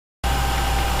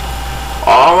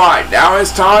Alright, now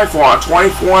it's time for our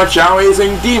 24 Chao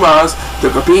divas to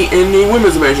compete in the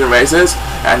women's division races,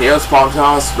 and here's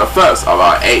us the first of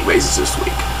our 8 races this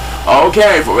week.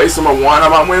 Okay, for race number 1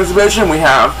 of our women's division, we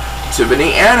have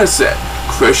Tiffany Anderson,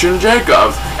 Kristin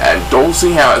Jacobs, and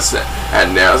Dulcy Harrison.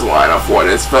 And there's a lineup for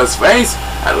this first race,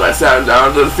 and let's head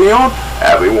down to the field.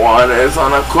 Everyone is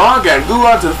on the clock, and good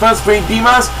luck to the first 3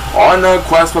 divas on the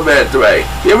quest for victory.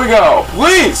 Here we go.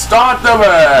 Please start the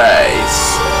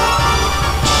race.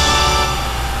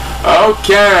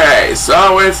 Okay,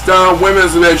 so it's the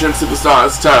women's division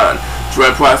superstars' turn to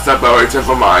impress the Burlington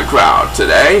for my crowd.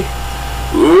 Today,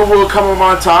 who will come up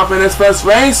on top in this first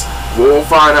race? We'll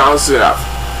find out soon enough.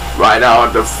 Right now,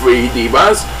 the 3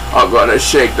 divas are going to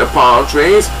shake the palm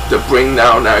trees to bring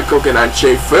down that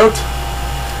coconut-shaped fruit.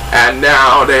 And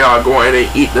now they are going to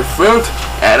eat the fruit,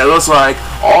 and it looks like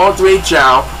all 3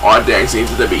 Chao are dancing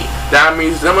to the beat. That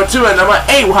means number 2 and number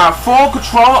 8 will have full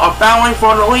control of battling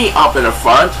for the lead up in the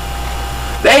front.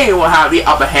 They will have the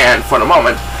upper hand for the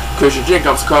moment. Kristin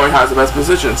Jacobs currently has the best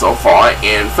position so far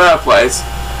in 3rd place.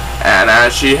 And as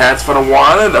she heads for the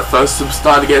water, the first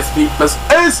superstar to get deepest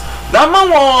is number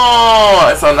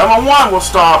 1! So number 1 will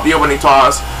start the opening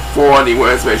toss for the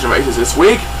women's division races this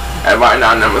week. And right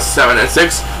now, number 7 and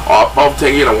 6 are both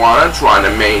taking the water, trying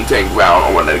to maintain ground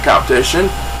over the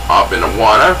competition. Up in the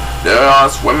water, they are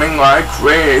swimming like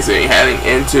crazy, heading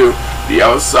into the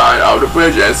other side of the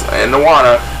bridges in the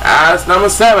water, as number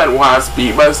 7 will have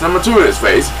speed bus number 2 in his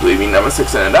face, leaving number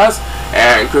 6 in the dust.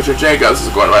 And Kristin Jacobs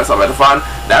is going to rest up at the front.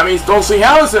 That means Dulcy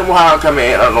Harrison will have come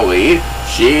in on the lead.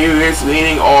 She is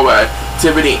leading over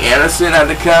Tiffany Anderson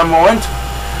at the current moment.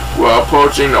 We're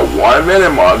approaching the 1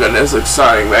 minute mark in this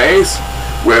exciting race,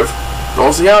 with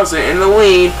Dulcy Harrison in the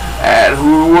lead. And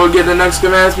who will get the next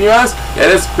command US? It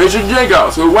is Kristin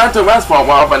Jacobs, who went to rest for a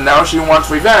while, but now she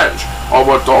wants revenge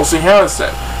over Dulcy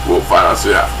Harrison. We'll find out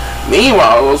soon enough.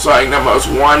 Meanwhile, it looks like numbers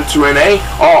 1, 2, and 8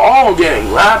 are all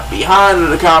getting left behind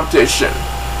in the competition.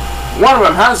 One of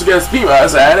them has to get speed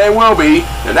bus, and it will be.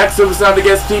 The next superstar to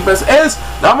get speed bus is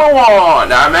number 1.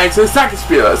 That makes his 2nd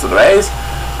speed bus of the race.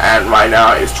 And right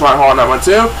now, it's try hard number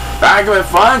 2. Back in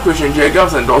front, Kristin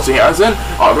Jacobs and Dulcy Harrison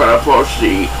are going to approach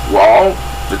the wall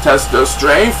to test their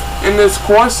strength in this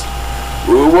course.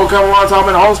 Who will come on top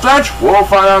in the home stretch? We'll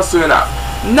find out soon enough.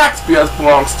 Next PS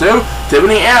belongs to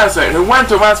Tiffany Anderson, who went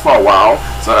to rest for a while,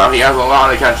 so now he has a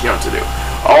lot of catching up to do.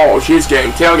 Oh, she's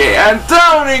getting tailgate, and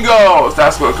down he goes!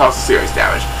 That's going to cause some serious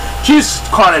damage. She's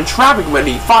caught in traffic with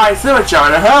the 5 Civic Chao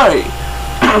in a hurry.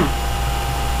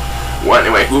 Well,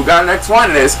 anyway, who got the next one?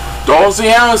 It is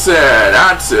Dulcy Harrison,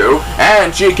 Atsu,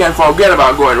 and she can't forget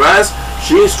about going rest.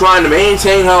 She's trying to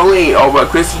maintain her lead over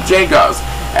Kristin Jacobs,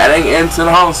 heading into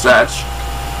the home stretch.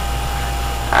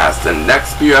 As the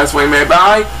next PS we made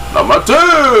by number 2,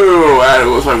 and it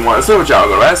looks like 1 Civic Chao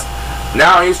go rest.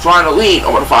 Now he's trying to lead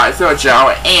over the 5 Civic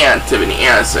Chao and Tiffany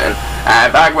Anderson.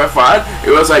 And back with front,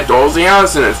 it looks like Dulcy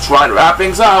Harrison is trying to wrap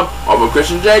things up over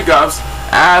Kristin Jacobs.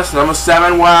 As number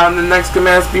 7 will have the next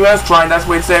command PS trying that's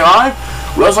way to stay alive.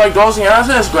 Looks like Dulcy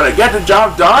Harrison is going to get the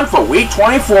job done for week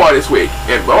 24 this week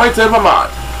in Burlington, Vermont.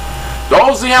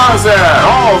 Dulcy Harrison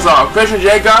also Kristin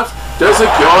Jacobs to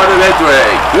secure the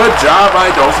victory. Good job by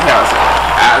Dulcy Harrison.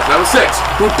 As number 6,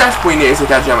 who desperately needs to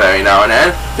catch him every now and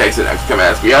then, takes the next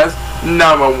command PS.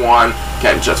 Number 1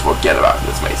 can just forget about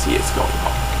this race. He is going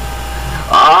home.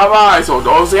 Alright, so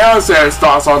Dulcy Harrison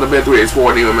starts on the victories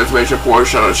for the women's division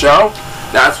portion of the show.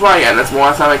 That's right, and there's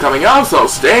more time coming up, so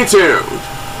stay tuned.